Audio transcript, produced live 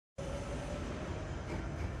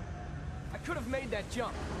could have made that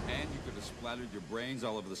jump. And you could have splattered your brains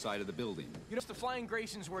all over the side of the building. You know, the Flying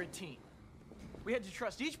Graysons were a team. We had to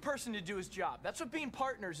trust each person to do his job. That's what being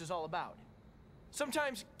partners is all about.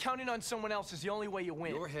 Sometimes counting on someone else is the only way you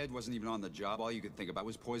win. Your head wasn't even on the job. All you could think about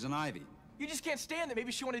was Poison Ivy. You just can't stand that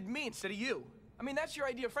maybe she wanted me instead of you. I mean, that's your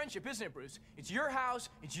idea of friendship, isn't it, Bruce? It's your house,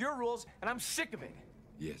 it's your rules, and I'm sick of it.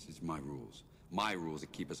 Yes, it's my rules. My rules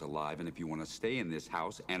that keep us alive, and if you want to stay in this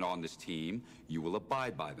house and on this team, you will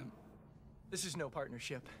abide by them. This is no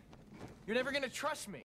partnership. You're never gonna trust me.